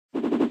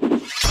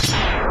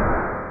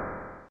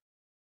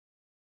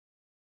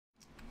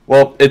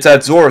Well, it's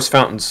at Zora's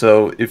Fountain,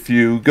 so if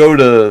you go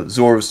to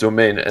Zora's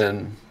Domain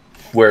and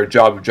where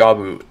Jabu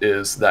Jabu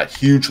is, that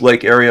huge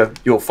lake area,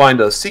 you'll find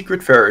a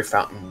secret fairy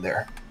fountain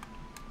there.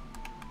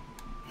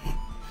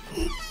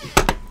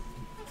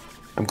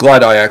 I'm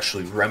glad I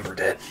actually remembered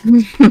it.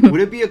 Would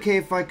it be okay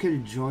if I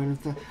could join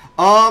with that?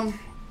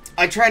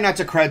 I try not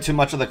to credit too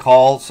much of the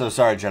call, so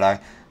sorry, Jedi.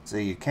 So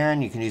you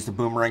can use the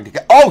boomerang to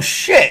get... Oh,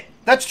 shit!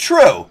 That's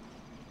true!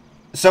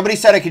 Somebody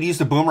said I could use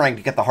the boomerang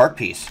to get the heart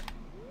piece.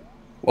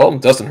 Well,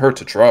 it doesn't hurt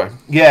to try.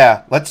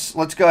 Yeah, let's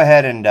go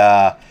ahead and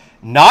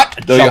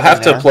not. Though you'll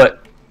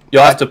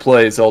have to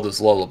play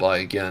Zelda's Lullaby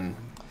again.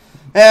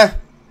 Eh.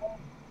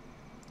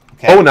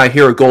 Okay. Oh, and I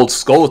hear a gold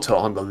Skulltula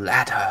on the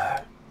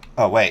ladder.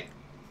 Oh wait.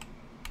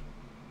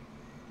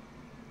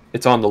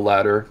 It's on the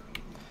ladder.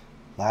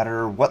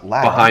 Ladder? What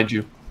ladder? Behind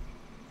you.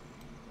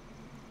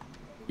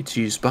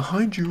 It's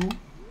behind you.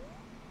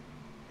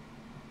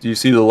 Do you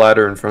see the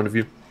ladder in front of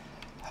you?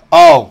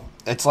 Oh,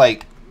 it's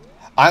like...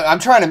 I'm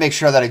trying to make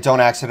sure that I don't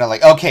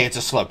accidentally... Okay, it's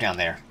a slope down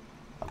there.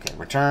 Okay,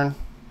 return.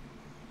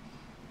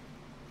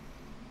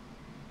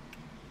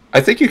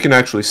 I think you can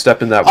actually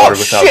step in that water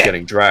without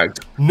getting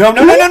dragged. No!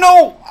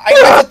 I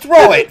have to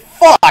throw it!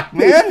 Fuck,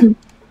 man!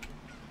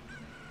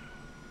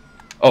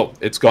 Oh,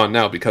 it's gone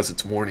now because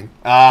it's morning.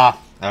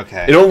 Ah,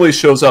 okay. It only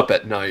shows up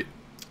at night.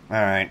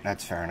 Alright,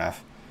 that's fair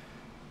enough.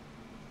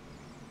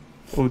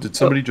 Oh, did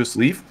somebody just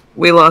leave?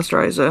 We lost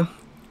Ryza.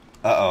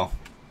 Uh-oh.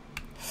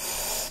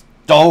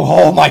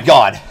 Oh my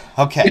god.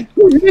 Okay.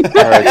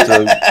 Alright,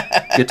 so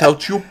get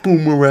out your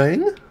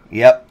boomerang.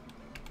 Yep.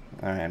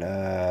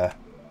 Alright,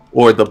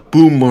 Or the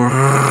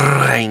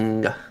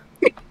boomerang.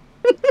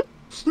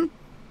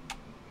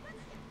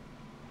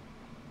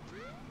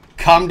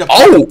 Come to...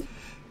 Oh!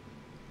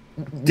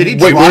 Did he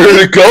Wait, drop where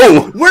did it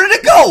go? Where did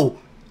it go?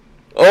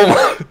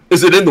 Oh,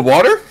 is it in the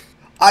water?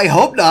 I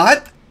hope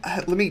not.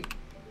 Let me...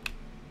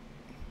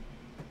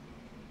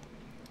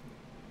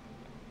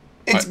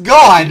 It's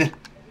gone!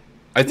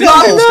 I think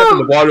I'll step in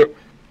the water.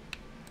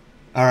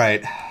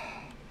 Alright.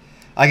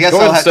 I guess Go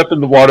I'll ahead and step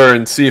in the water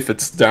and see if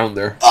it's down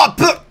there.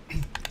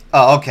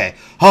 Oh, okay.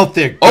 Oh,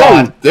 dear Oh,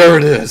 God. there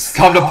it is.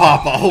 Come to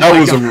Papa. Oh, That my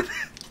was God.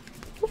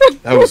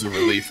 that was a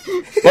relief.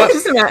 But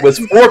with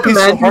 4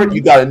 pieces of heart,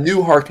 you got a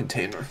new heart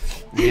container.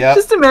 Yeah.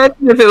 Just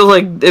imagine if it was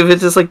like if it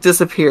just like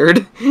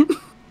disappeared.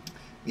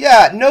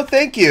 Yeah. No,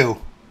 thank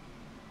you.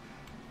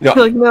 No,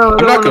 Like, no,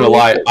 I'm not gonna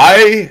lie.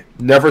 I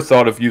never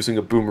thought of using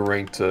a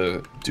boomerang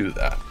to do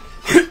that.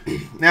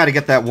 Now to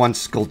get that one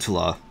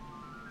Skulltula.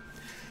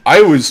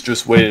 I was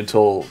just waiting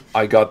until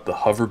I got the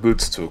hover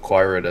boots to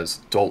acquire it as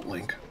Adult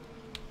Link.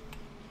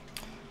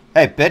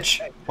 Hey,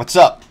 bitch. What's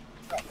up?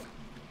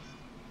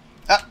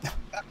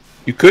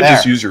 You could There.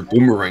 just use your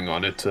boomerang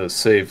on it to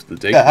save the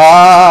day.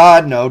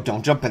 No,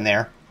 don't jump in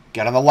there.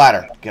 Get on the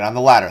ladder. Get on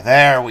the ladder.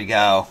 There we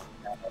go.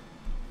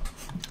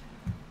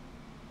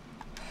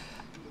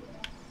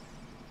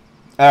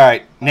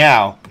 Alright,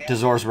 now, to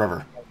Zora's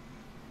River.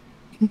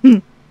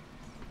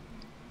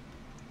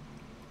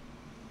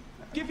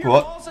 Give your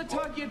What? balls a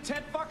tug, you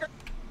tit fucker.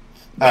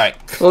 Alright.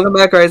 Welcome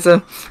back,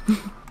 Ryza.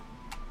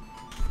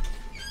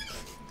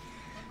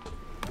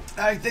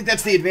 I think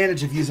that's the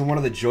advantage of using one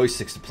of the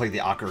joysticks to play the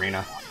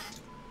Ocarina.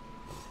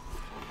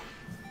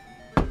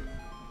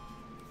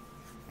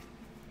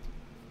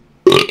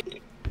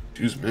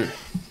 Excuse me.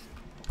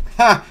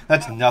 Ha!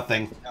 That's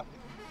nothing.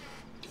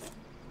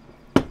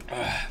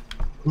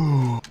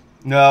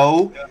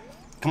 No.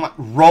 Come on,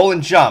 roll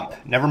and jump.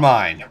 Never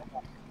mind.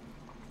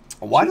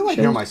 Why do I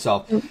hear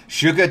myself?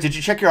 Shuka, did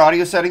you check your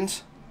audio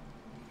settings?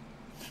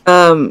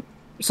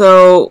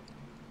 So,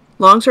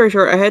 long story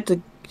short, I had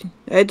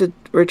to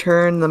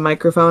return the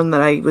microphone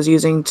that I was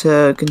using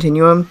to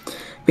Continuum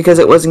because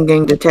it wasn't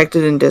getting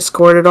detected in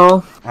Discord at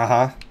all.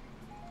 Uh-huh.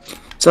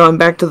 So I'm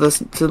back to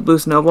the Blue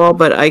Snowball,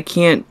 but I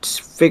can't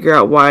figure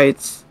out why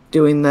it's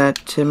doing that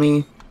to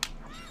me.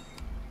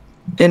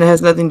 And it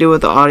has nothing to do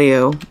with the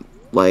audio,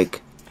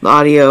 like the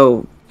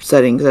audio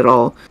settings at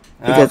all,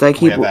 because I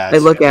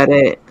look at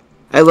it,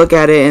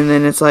 and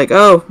then it's like,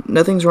 oh,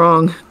 nothing's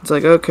wrong. It's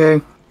like, okay.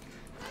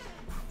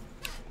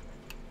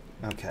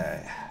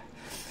 Okay.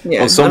 Yeah.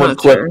 Well, someone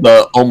clipped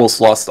the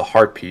almost lost the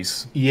heart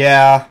piece.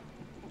 Yeah.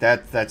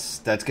 That's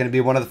going to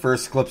be one of the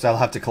first clips I'll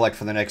have to collect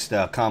for the next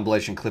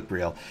compilation clip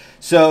reel.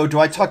 So, do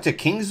I talk to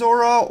King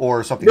Zora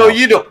or something else? No,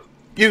 you don't.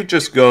 You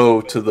just go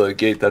to the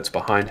gate that's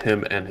behind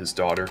him and his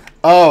daughter.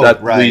 Oh,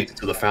 that right. leads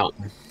to the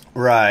fountain.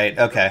 Right,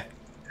 okay.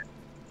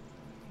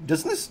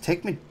 Doesn't this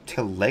take me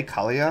to Lake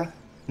Hylia?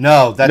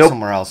 No, that's Nope.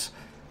 somewhere else.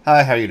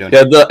 Hi, how you doing?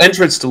 Yeah, the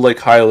entrance to Lake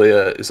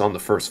Hylia is on the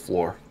first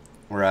floor.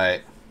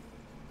 Right.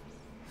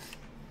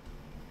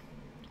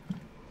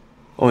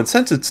 Oh, and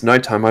since it's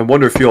nighttime, I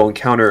wonder if you'll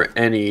encounter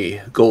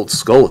any gold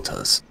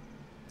Skulltulas.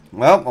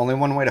 Well, only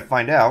one way to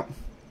find out.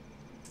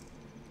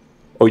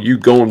 Oh, you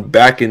going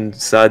back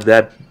inside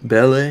that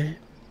belly?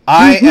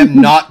 I am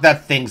not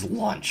that thing's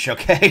lunch,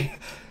 okay?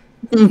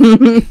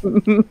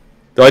 Though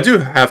I do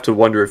have to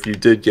wonder if you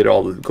did get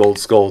all the gold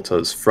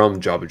Skulltulas from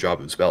Jabu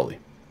Jabu's belly.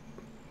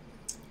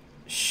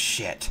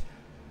 Shit.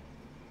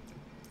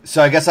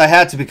 So I guess I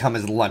had to become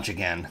his lunch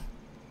again.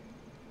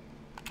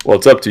 Well,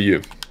 it's up to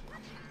you.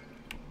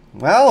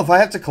 Well, if I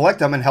have to collect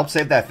them and help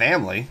save that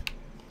family,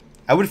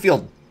 I would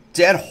feel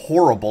dead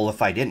horrible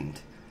if I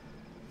didn't.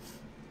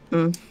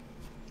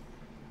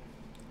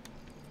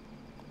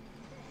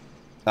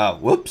 Oh,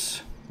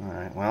 whoops.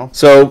 Alright, well.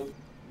 So,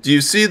 do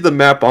you see the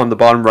map on the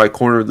bottom right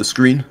corner of the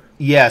screen?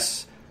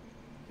 Yes.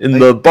 In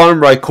the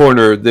bottom right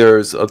corner,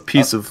 there's a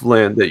piece of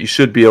land that you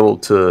should be able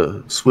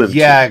to swim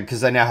Yeah, to.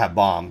 because I now have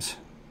bombs.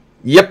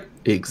 Yep,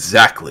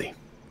 exactly.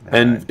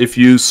 And if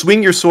you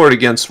swing your sword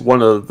against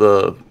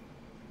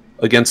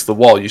against the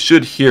wall, you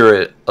should hear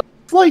it a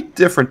slight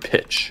different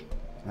pitch.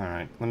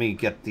 Alright, let me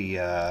get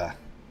the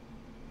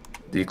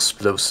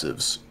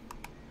explosives.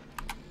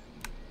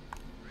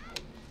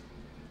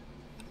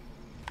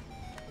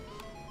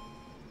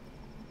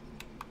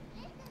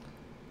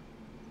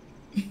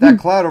 that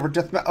cloud over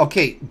Death Mountain.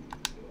 Okay.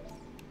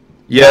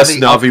 Yes,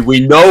 Navi, Navi,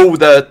 we know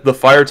that the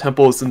Fire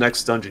Temple is the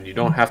next dungeon. You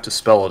don't have to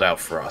spell it out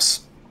for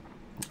us.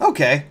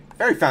 Okay.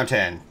 Fairy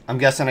Fountain. I'm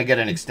guessing I get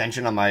an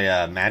extension on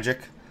my magic.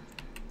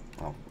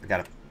 Oh, I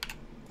gotta...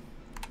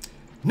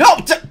 No!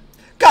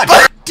 God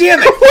damn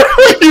it! What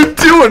are you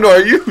doing?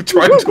 Are you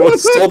trying to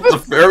assault the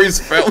fairy's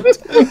fountain?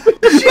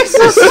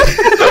 Jesus!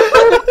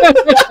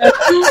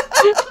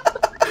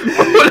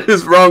 What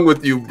is wrong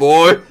with you,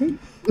 boy?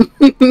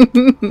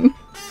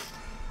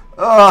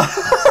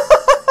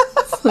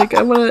 It's like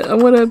I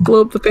wanna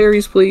blow up the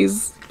fairies,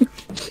 please.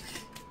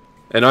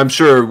 And I'm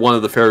sure one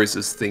of the fairies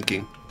is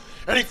thinking,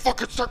 Any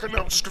fucking second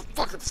now, I'm just gonna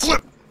fucking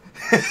flip.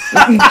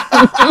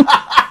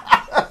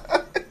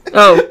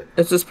 Oh,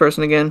 it's this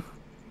person again.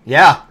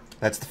 Yeah,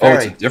 that's the oh,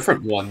 fairy. it's a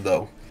different one,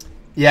 though.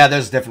 Yeah,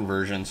 there's different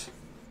versions.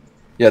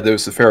 Yeah,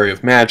 there's the fairy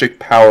of magic,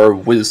 power,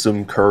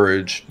 wisdom,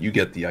 courage. You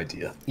get the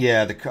idea.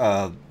 Yeah, the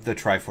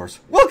Triforce.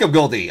 Welcome,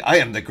 Goldie. I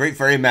am the Great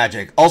Fairy of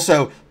Magic.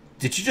 Also,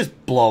 did you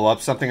just blow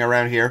up something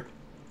around here?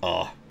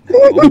 Oh,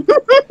 no.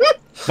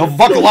 Don't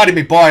fucking lie to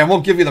me, boy. I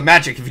won't give you the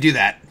magic if you do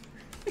that.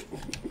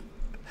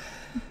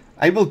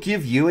 I will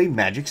give you a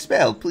magic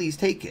spell. Please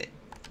take it.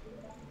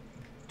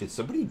 Did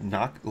somebody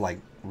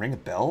ring a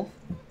bell?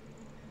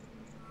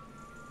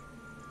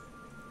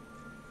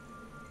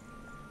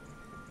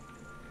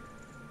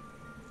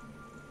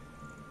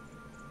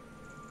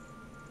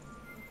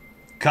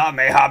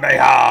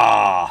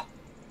 Kamehameha!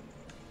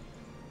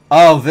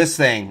 Oh, this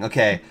thing.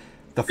 Okay.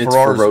 The It's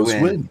Farore's Farore's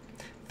Wind. Wind.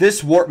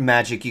 This warp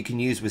magic you can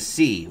use with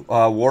C.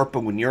 Warp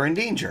when you're in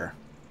danger.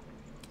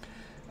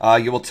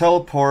 You will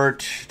teleport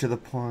to the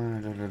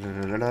point...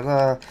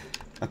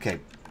 Okay.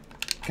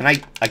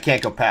 I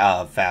can't go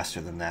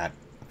faster than that,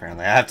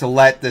 apparently. I have to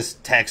let this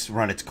text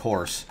run its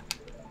course.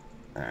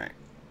 Alright.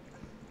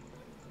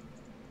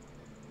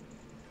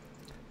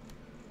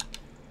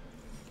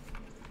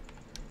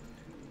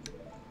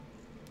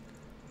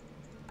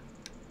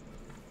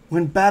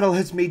 When battle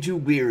has made you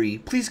weary,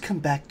 please come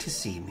back to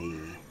see me.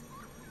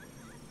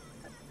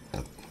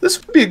 This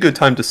would be a good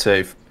time to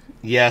save.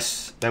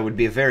 Yes, that would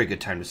be a very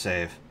good time to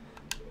save.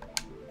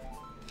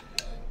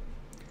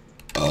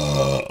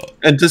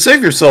 And to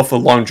save yourself a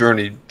long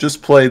journey,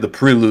 just play the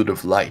Prelude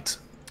of Light.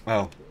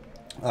 Oh.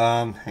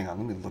 Hang on, let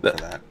me look for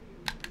that.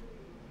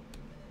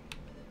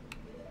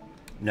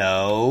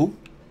 No.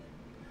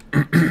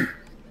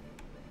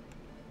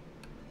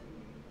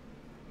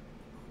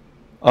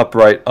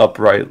 Upright,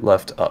 upright,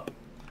 left, up.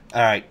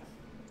 Alright.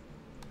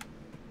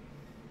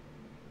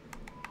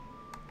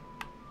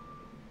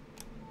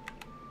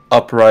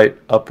 Upright,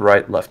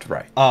 upright, left,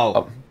 right. Oh.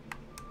 Up.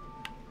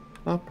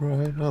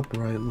 Upright,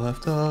 upright,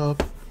 left,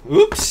 up.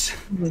 Oops.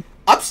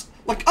 Ups.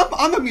 Like,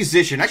 I'm a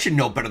musician. I should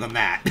know better than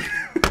that.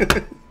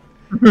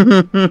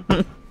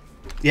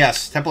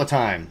 Yes, Temple of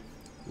Time.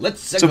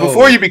 Let's So go.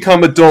 before you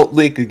become Adult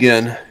Link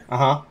again,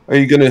 Uh-huh. are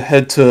you going to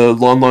head to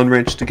Lon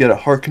Ranch to get a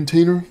heart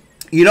container?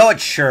 You know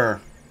what?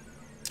 Sure.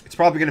 It's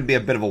probably going to be a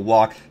bit of a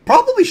walk.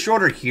 Probably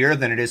shorter here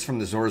than it is from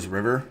the Zora's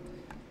River.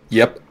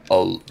 Yep,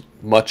 a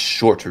much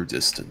shorter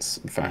distance,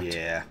 in fact.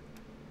 Yeah.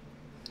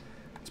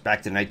 It's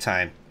back to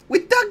nighttime.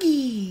 With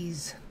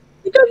doggies!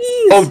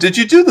 Oh, did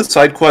you do the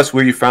side quest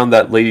where you found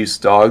that lady's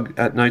dog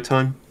at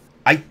nighttime?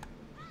 Let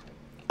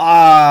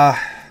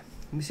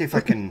me see if I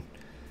can...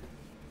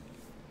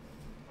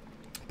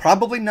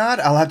 Probably not.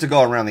 I'll have to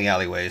go around the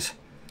alleyways.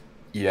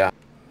 Yeah.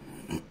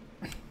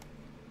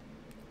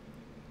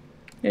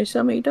 There's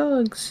so many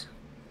dogs.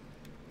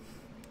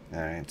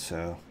 Alright,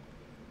 so...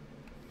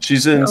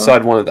 She's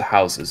inside one of the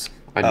houses.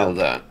 I know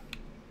that.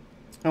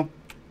 Nope.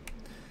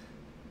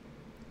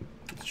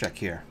 Let's check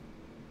here.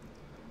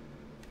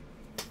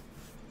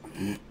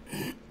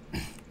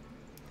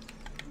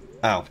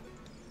 Oh.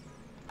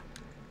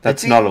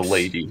 That's It not a seems-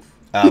 lady.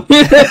 Oh.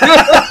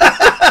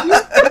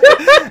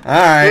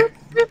 Alright.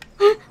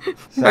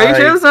 Are you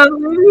sure it's not a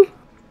lady?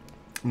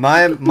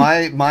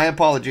 My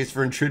apologies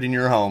for intruding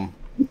your home.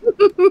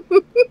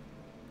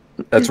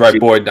 That's right,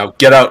 boy. Now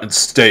get out and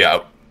stay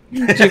out.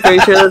 Chick, are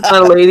you sure that's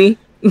not a lady?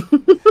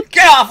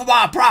 Get off of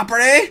my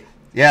property!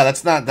 Yeah,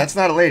 that's not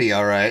a lady,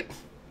 alright.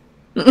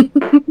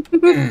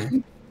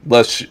 Unless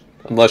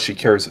she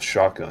carries a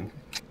shotgun.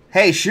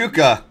 Hey,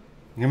 Shuka.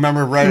 You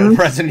remember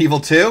Resident Evil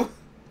 2?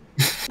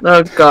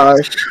 Oh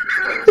gosh.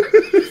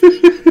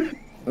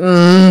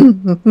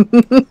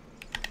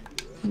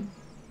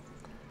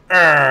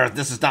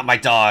 This is not my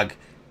dog.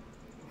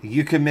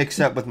 You can mix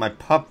up with my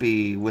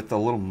puppy with a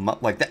little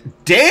like that.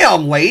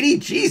 Damn, lady!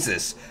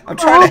 Jesus! I'm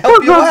trying to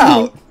help you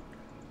out.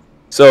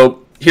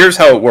 So here's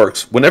how it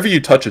works. Whenever you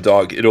touch a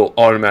dog, it'll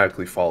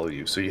automatically follow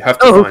you. So you have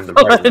to find the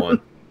right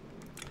one.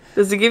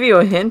 Does it give you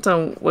a hint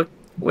on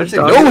which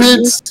dog? No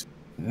hints.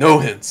 No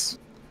hints.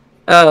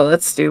 Oh,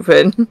 that's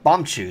stupid.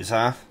 Bomb shoes,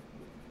 huh?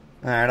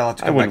 All right, I'll have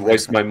to. I wouldn't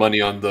waste my money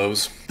on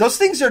those. Those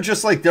things are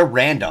just like they're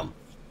random.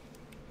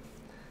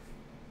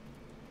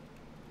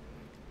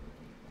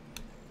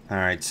 All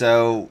right,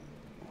 so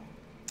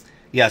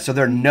yeah, so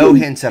there are no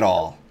hints at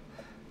all.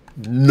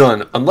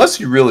 None, unless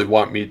you really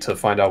want me to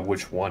find out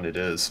which one it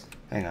is.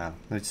 Hang on,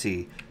 let's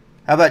see.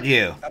 How about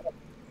you?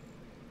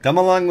 Come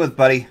along with,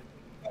 buddy.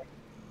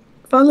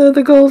 Follow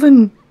the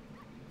golden.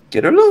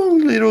 Get along,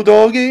 little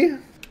doggy.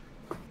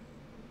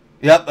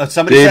 Yep,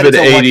 somebody David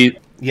said it's a 80.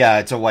 white. Yeah,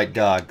 it's a white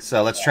dog.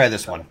 So let's try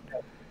this one.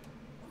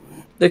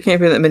 There can't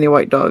be that many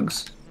white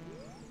dogs.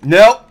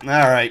 Nope.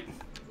 All right.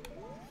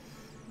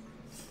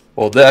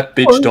 Well, that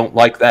bitch don't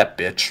like that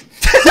bitch.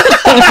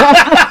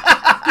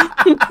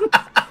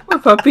 Poor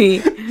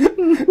puppy.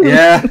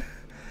 Yeah.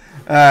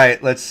 All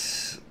right,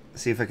 let's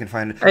see if I can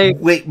find it.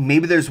 Wait,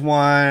 maybe there's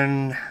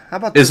one. How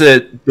about this? Is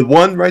it the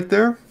one right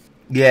there?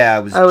 Yeah, I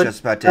was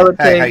just about to.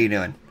 Hey, how you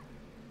doing?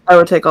 I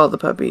would take all the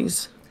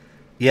puppies.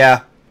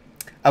 Yeah.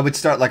 I would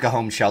start like a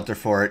home shelter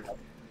for it.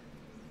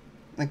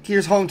 Like,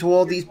 here's home to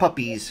all these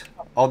puppies.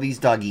 All these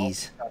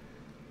doggies.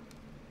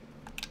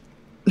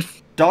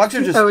 Dogs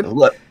are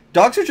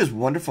just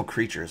wonderful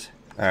creatures.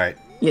 All right.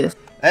 Yes.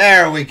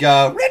 There we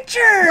go.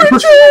 Richard!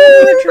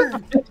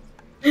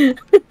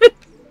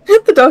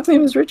 The dog's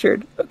name is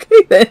Richard.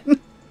 Okay, then.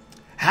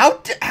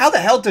 How the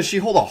hell does she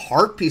hold a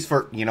heart piece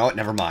for... You know what?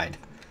 Never mind.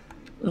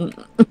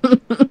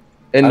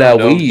 And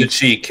did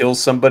she kill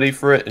somebody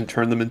for it and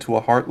turn them into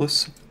a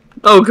heartless?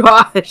 Oh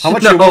gosh. How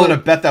much are you willing to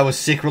bet that was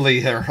secretly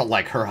her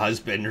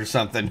husband or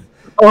something?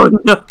 Oh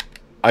no.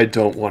 I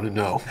don't want to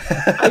know.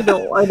 I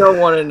don't want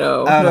to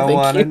know. I don't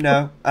want to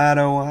know. I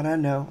don't want to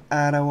know.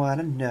 I don't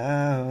want to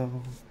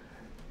know.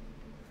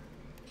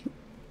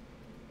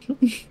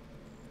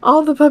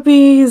 All the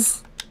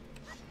puppies.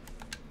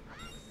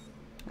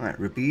 All right,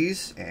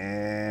 rupees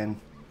and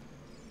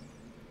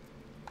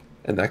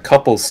that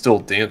couple's still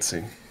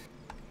dancing.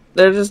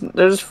 They're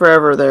just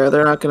forever there.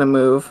 They're not gonna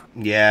move.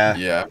 Yeah.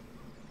 Yeah.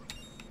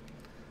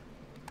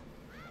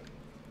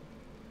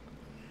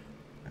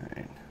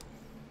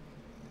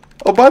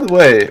 Oh, by the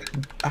way,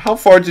 how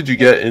far did you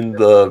get in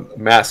the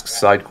mask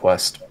side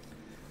quest?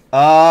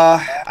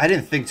 I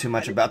didn't think too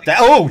much about that.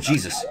 Oh,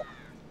 Jesus.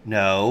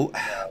 No.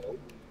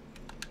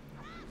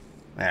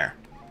 There.